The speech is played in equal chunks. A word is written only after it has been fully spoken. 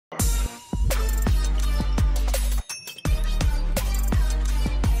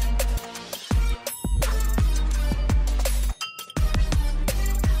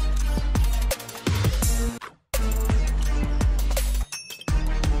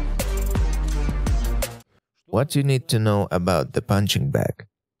What you need to know about the punching bag?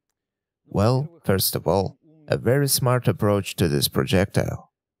 Well, first of all, a very smart approach to this projectile.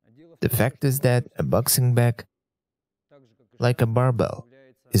 The fact is that a boxing bag, like a barbell,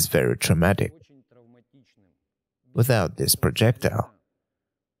 is very traumatic. Without this projectile,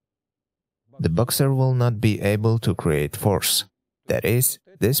 the boxer will not be able to create force. That is,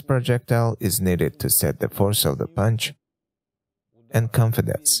 this projectile is needed to set the force of the punch and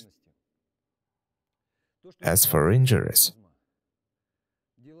confidence. As for injuries,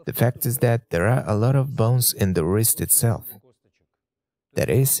 the fact is that there are a lot of bones in the wrist itself. That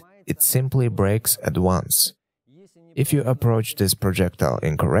is, it simply breaks at once. If you approach this projectile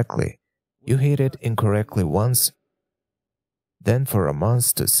incorrectly, you hit it incorrectly once, then for a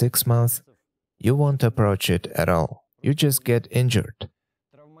month to 6 months, you won't approach it at all. You just get injured.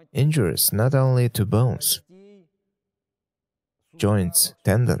 Injuries not only to bones, joints,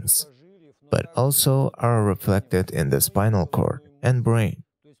 tendons, but also are reflected in the spinal cord and brain.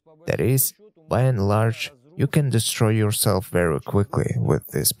 That is, by and large, you can destroy yourself very quickly with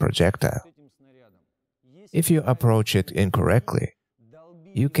this projectile. If you approach it incorrectly,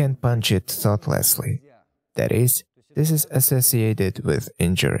 you can punch it thoughtlessly. That is, this is associated with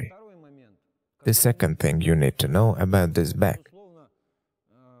injury. The second thing you need to know about this bag.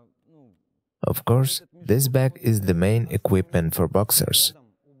 Of course, this bag is the main equipment for boxers.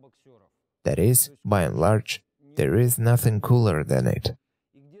 That is, by and large, there is nothing cooler than it.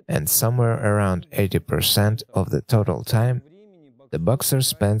 And somewhere around 80% of the total time, the boxer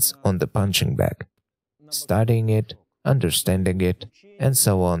spends on the punching bag, studying it, understanding it, and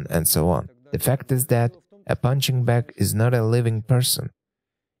so on and so on. The fact is that a punching bag is not a living person.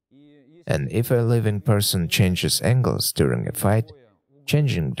 And if a living person changes angles during a fight,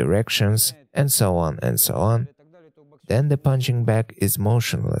 changing directions, and so on, then the punching bag is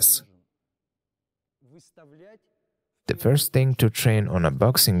motionless. The first thing to train on a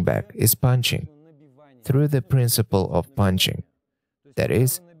boxing bag is punching, through the principle of punching. That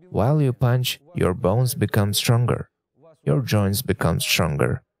is, while you punch, your bones become stronger, your joints become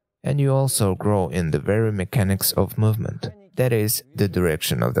stronger, and you also grow in the very mechanics of movement. That is, the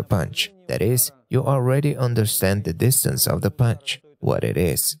direction of the punch. That is, you already understand the distance of the punch, what it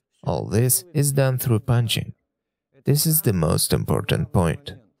is. All this is done through punching. This is the most important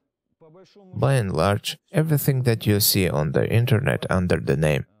point. By and large, everything that you see on the internet under the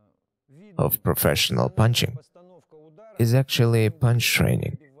name of professional punching is actually punch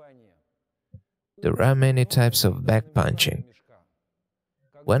training. There are many types of back punching.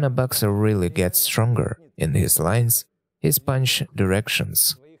 When a boxer really gets stronger in his lines, his punch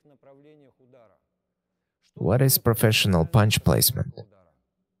directions. What is professional punch placement?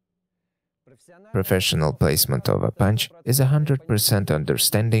 Professional placement of a punch is 100%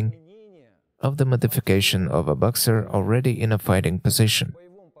 understanding of the modification of a boxer already in a fighting position.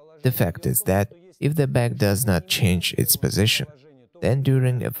 The fact is that if the bag does not change its position, then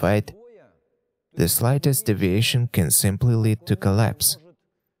during a fight, the slightest deviation can simply lead to collapse.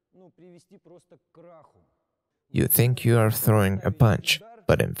 You think you are throwing a punch,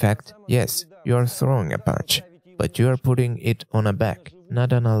 but in fact, yes, you are throwing a punch, but you are putting it on a bag,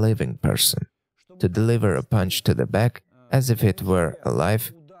 not on a living person. To deliver a punch to the back, as if it were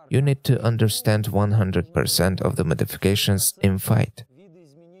alive, you need to understand 100% of the modifications in fight.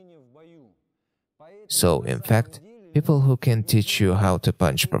 So, in fact, people who can teach you how to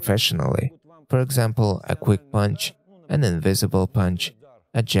punch professionally, for example, a quick punch, an invisible punch,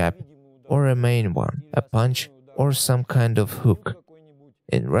 a jab, or a main one, a punch, or some kind of hook.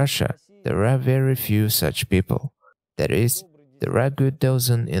 In Russia, there are very few such people. That is, there are a good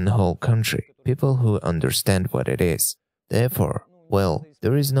dozen in the whole country, people who understand what it is. Therefore, well,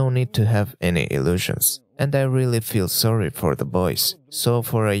 there is no need to have any illusions. And I really feel sorry for the boys. So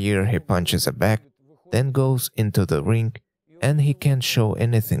for a year he punches a bag, then goes into the ring, and he can't show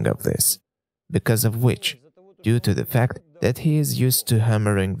anything of this. Because of which, due to the fact that he is used to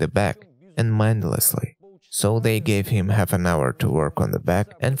hammering the bag, and mindlessly. So they gave him half an hour to work on the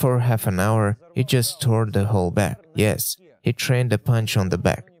bag, and for half an hour he just tore the whole bag. Yes, he trained a punch on the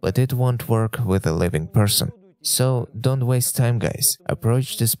bag, but it won't work with a living person. So don't waste time, guys.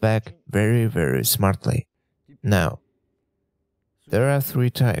 Approach this bag very, very smartly. Now, there are 3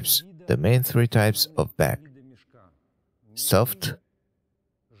 types, the main 3 types of bag: soft,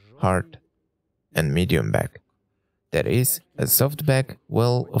 hard, and medium bag. That is, a soft bag,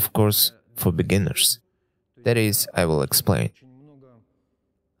 well, of course, for beginners. That is, I will explain.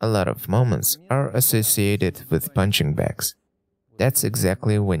 A lot of moments are associated with punching bags. That's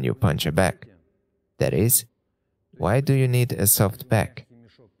exactly when you punch a bag. That is, why do you need a soft bag?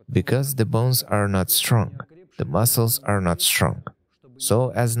 Because the bones are not strong. the muscles are not strong.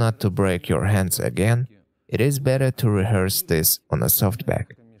 So as not to break your hands again, it is better to rehearse this on a soft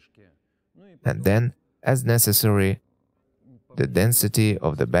bag. And then, as necessary, the density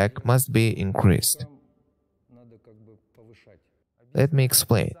of the bag must be increased. Let me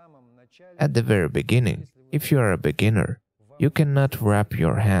explain. At the very beginning, if you are a beginner, you cannot wrap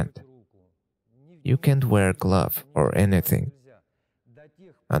your hand. You can't wear a glove or anything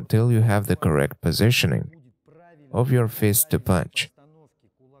until you have the correct positioning of your fist to punch.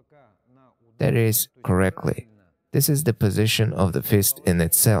 That is, correctly. This is the position of the fist in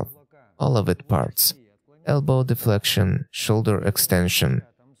itself, all of its parts. Elbow deflection, shoulder extension.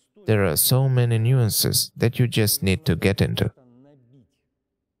 There are so many nuances that you just need to get into.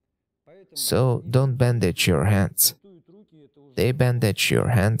 So don't bandage your hands. They bandage your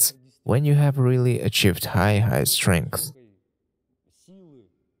hands when you have really achieved high strength.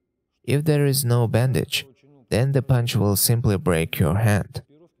 If there is no bandage, then the punch will simply break your hand.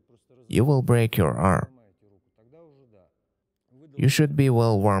 You will break your arm. You should be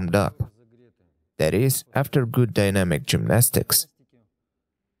well warmed up. That is, after good dynamic gymnastics,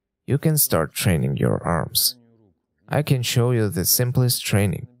 you can start training your arms. I can show you the simplest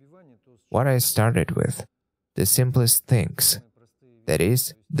training, what I started with, the simplest things. That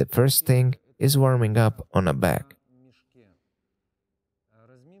is, the first thing is warming up on a back.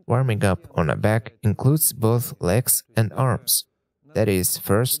 Warming up on a back includes both legs and arms. That is,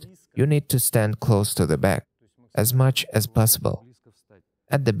 first, you need to stand close to the back, as much as possible,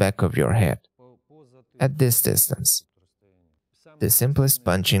 at the back of your head, at this distance. The simplest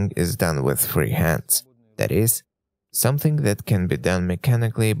punching is done with free hands. That is, something that can be done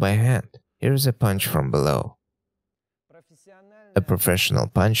mechanically by hand. Here's a punch from below. A professional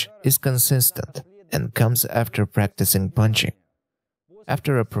punch is consistent and comes after practicing punching.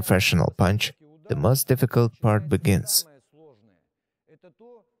 After a professional punch, the most difficult part begins.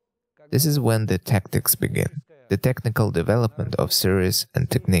 This is when the tactics begin, the technical development of series and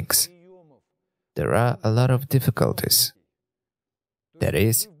techniques. There are a lot of difficulties. That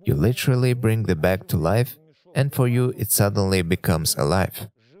is, you literally bring the bag to life, and for you it suddenly becomes alive.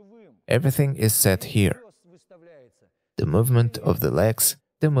 Everything is set here. The movement of the legs,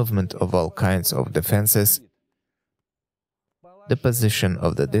 the movement of all kinds of defenses, the position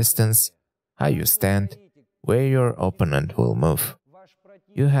of the distance, how you stand, where your opponent will move.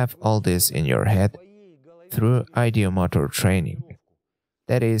 You have all this in your head through ideomotor training.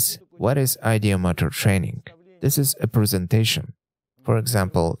 That is, what is ideomotor training? This is a presentation. For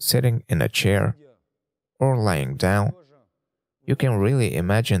example, sitting in a chair or lying down. You can really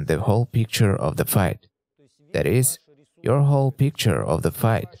imagine the whole picture of the fight. That is, your whole picture of the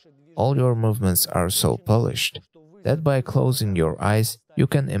fight. All your movements are so polished that by closing your eyes, you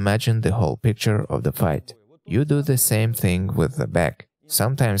can imagine the whole picture of the fight. You do the same thing with the back.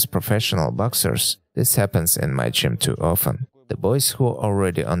 Sometimes professional boxers, this happens in my gym too often. The boys who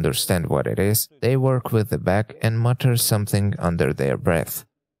already understand what it is, they work with the back and mutter something under their breath.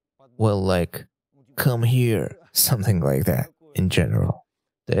 Well, like, come here, something like that, in general.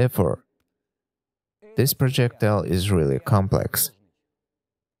 Therefore, this projectile is really complex.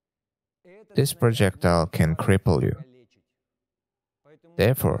 This projectile can cripple you.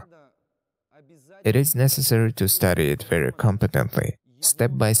 Therefore, it is necessary to study it very competently,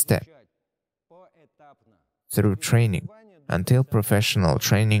 step by step, through training, until professional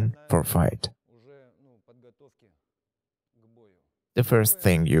training for fight. The first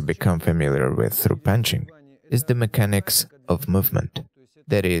thing you become familiar with through punching is the mechanics of movement.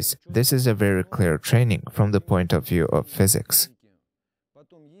 That is, this is a very clear training from the point of view of physics.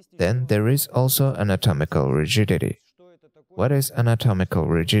 Then there is also anatomical rigidity. What is anatomical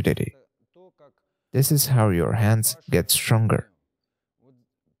rigidity? This is how your hands get stronger.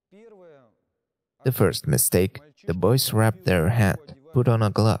 The first mistake, the boys wrap their hand, put on a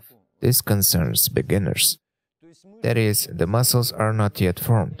glove. This concerns beginners. That is, the muscles are not yet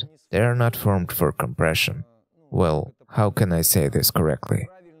formed. They are not formed for compression. Well, how can I say this correctly?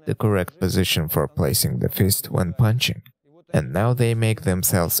 The correct position for placing the fist when punching. And now they make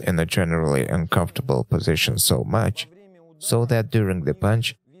themselves in a generally uncomfortable position so much, so that during the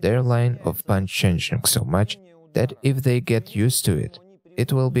punch, their line of punch changing so much that if they get used to it,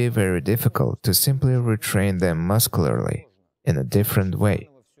 it will be very difficult to simply retrain them muscularly in a different way.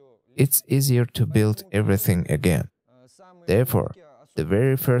 It's easier to build everything again. Therefore, the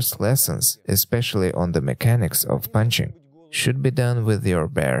very first lessons, especially on the mechanics of punching, should be done with your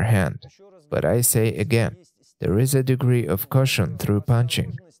bare hand. But I say again, there is a degree of caution through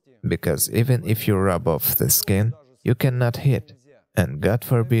punching, because even if you rub off the skin, you cannot hit, and God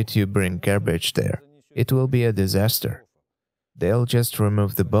forbid you bring garbage there. it will be a disaster. They'll just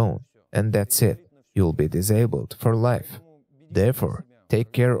remove the bone, and that's it. You'll be disabled for life. Therefore,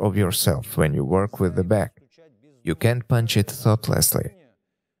 take care of yourself when you work with the back. You can't punch it thoughtlessly.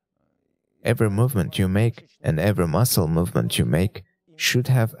 Every movement you make and every muscle movement you make should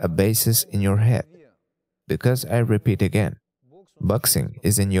have a basis in your head. Because I repeat again, boxing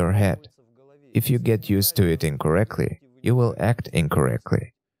is in your head. If you get used to it incorrectly, you will act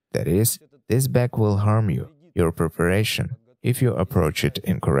incorrectly. That is, this back will harm you, your preparation, if you approach it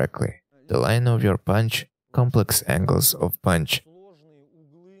incorrectly. The line of your punch, complex angles of punch.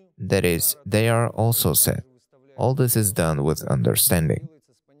 That is, they are also set. All this is done with understanding.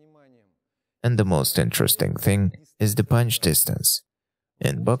 And the most interesting thing is the punch distance.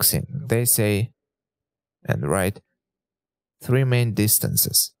 In boxing, they say, and write, 3 main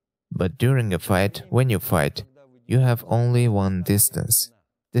distances. But during a fight, when you fight, you have only one distance.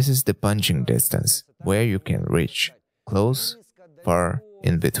 This is the punching distance, where you can reach. Close, far,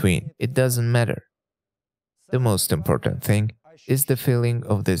 in between. It doesn't matter. The most important thing is the feeling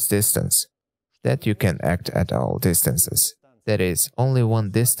of this distance, that you can act at all distances. That is, only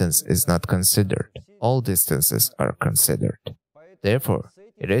one distance is not considered. All distances are considered. Therefore,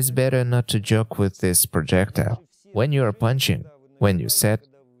 it is better not to joke with this projectile. When you are punching, when you set,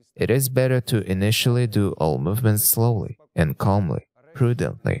 it is better to initially do all movements slowly and calmly,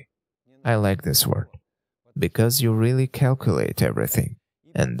 prudently. I like this word, because you really calculate everything.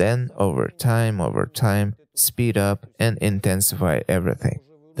 And then, over time, speed up and intensify everything.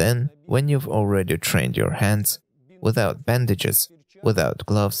 Then, when you've already trained your hands, without bandages, without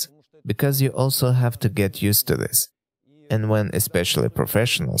gloves, because you also have to get used to this. And when especially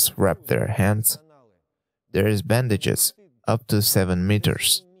professionals wrap their hands, there is bandages up to 7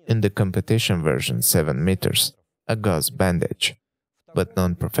 meters. In the competition version 7 meters, a gauze bandage. But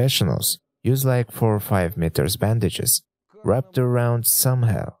non-professionals use like 4 or 5 meters bandages, wrapped around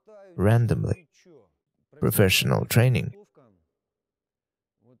somehow, randomly. Professional training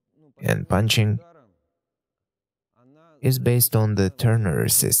and punching is based on the ternary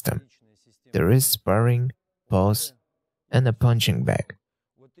system. There is sparring, pause, and a punching bag.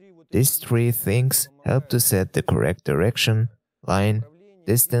 These 3 things help to set the correct direction, line,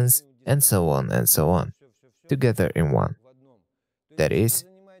 distance, and so on, together in one. That is,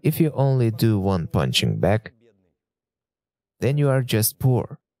 if you only do one punching bag, then you are just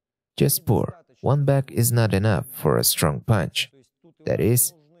poor. Just poor. One bag is not enough for a strong punch. That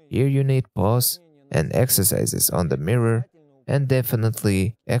is, here you need pause and exercises on the mirror, and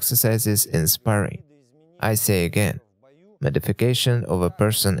definitely exercises in sparring. I say again, modification of a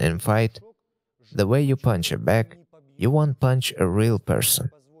person in fight. The way you punch a bag, you won't punch a real person.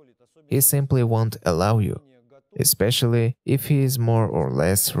 He simply won't allow you, especially if he is more or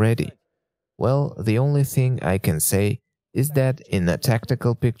less ready. Well, the only thing I can say is that in a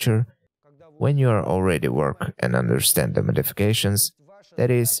tactical picture, when you are already work and understand the modifications, that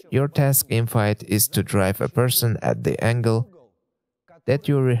is, your task in fight is to drive a person at the angle that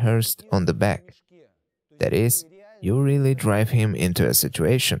you rehearsed on the back. That is, you really drive him into a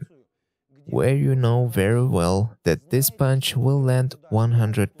situation where you know very well that this punch will land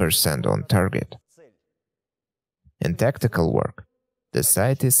 100% on target. In tactical work, the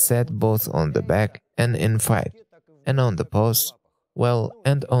sight is set both on the back and in fight, and on the pose, well,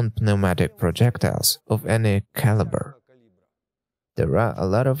 and on pneumatic projectiles of any caliber. There are a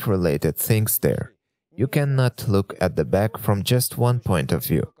lot of related things there. You cannot look at the back from just one point of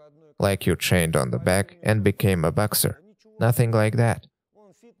view, like you trained on the back and became a boxer. Nothing like that.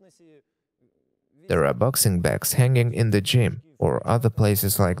 There are boxing bags hanging in the gym or other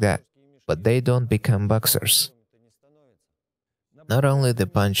places like that, but they don't become boxers. Not only the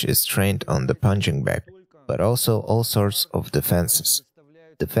punch is trained on the punching bag, but also all sorts of defenses.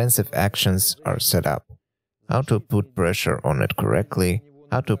 Defensive actions are set up. How to put pressure on it correctly,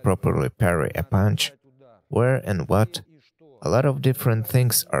 how to properly parry a punch, where and what. A lot of different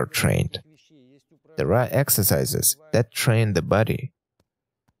things are trained. There are exercises that train the body.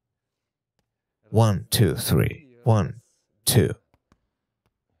 1, 2, 3. 1, 2.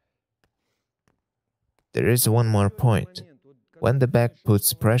 There is one more point. When the back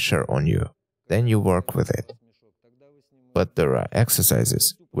puts pressure on you, then you work with it. But there are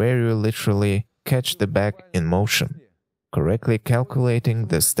exercises where you literally catch the back in motion, correctly calculating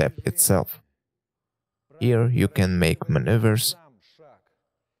the step itself. Here you can make maneuvers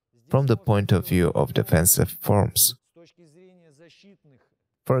from the point of view of defensive forms.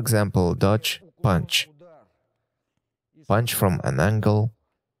 For example, dodge, punch. Punch from an angle.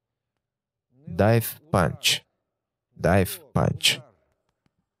 Dive, punch. Dive, punch.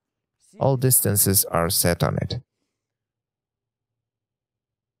 All distances are set on it.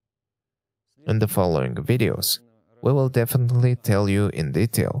 In the following videos, we will definitely tell you in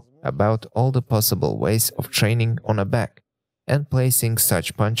detail about all the possible ways of training on a back and placing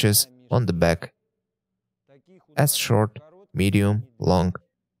such punches on the back as short, medium, long,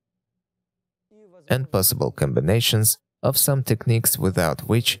 and possible combinations of some techniques without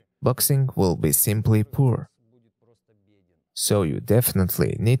which boxing will be simply poor. So you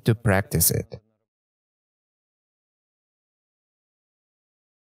definitely need to practice it.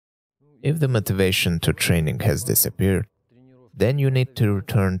 If the motivation to training has disappeared, then you need to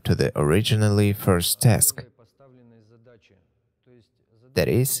return to the originally first task. That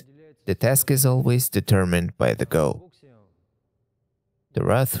is, the task is always determined by the goal.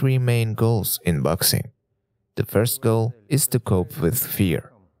 There are three main goals in boxing. The first goal is to cope with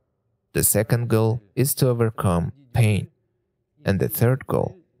fear. The second goal is to overcome pain. And the third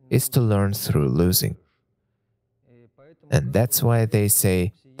goal is to learn through losing. And that's why they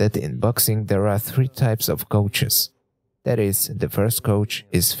say that in boxing there are three types of coaches. That is, the first coach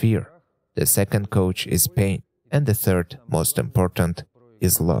is fear, the second coach is pain, and the third, most important,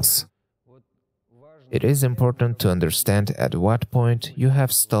 is loss. It is important to understand at what point you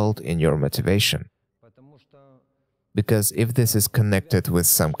have stalled in your motivation. Because if this is connected with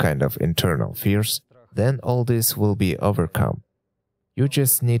some kind of internal fears, then all this will be overcome. You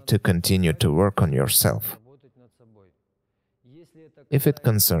just need to continue to work on yourself. If it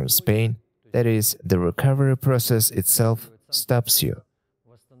concerns pain, that is, the recovery process itself stops you.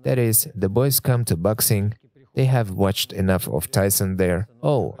 That is, the boys come to boxing, they have watched enough of Tyson there.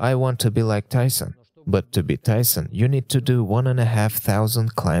 Oh, I want to be like Tyson. But to be Tyson, you need to do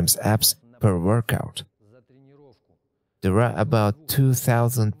 1,500 climbs abs per workout. There are about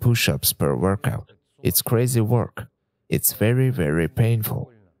 2,000 push-ups per workout. It's crazy work. It's very, very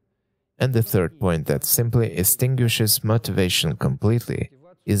painful. And the third point that simply extinguishes motivation completely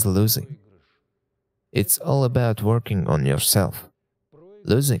is losing. It's all about working on yourself.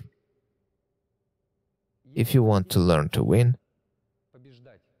 Losing. If you want to learn to win,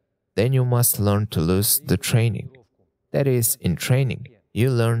 then you must learn to lose the training. That is, in training, you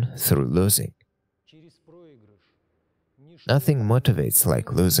learn through losing. Nothing motivates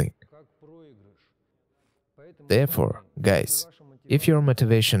like losing. Therefore, guys, if your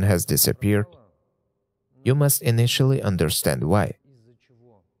motivation has disappeared, you must initially understand why.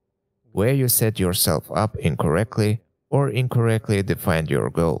 Where you set yourself up incorrectly or incorrectly defined your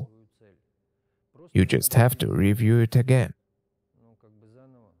goal. You just have to review it again.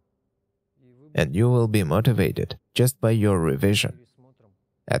 And you will be motivated just by your revision.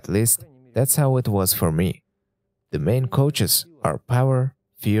 At least, that's how it was for me. The main coaches are power,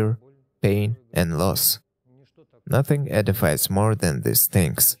 fear, pain, and loss. Nothing edifies more than these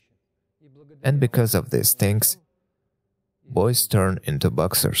things. And because of these things, boys turn into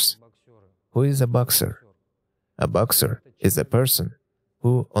boxers. Who is a boxer? A boxer is a person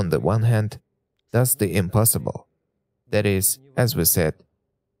who, on the one hand, does the impossible. That is, as we said,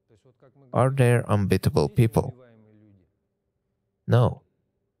 are there unbeatable people? No.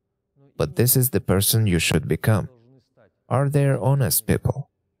 But this is the person you should become. Are there honest people?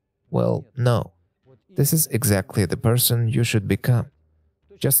 Well, no. This is exactly the person you should become.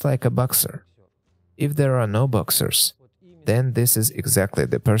 Just like a boxer. If there are no boxers, then this is exactly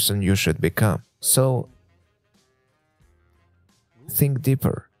the person you should become. So, think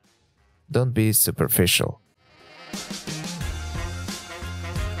deeper. Don't be superficial.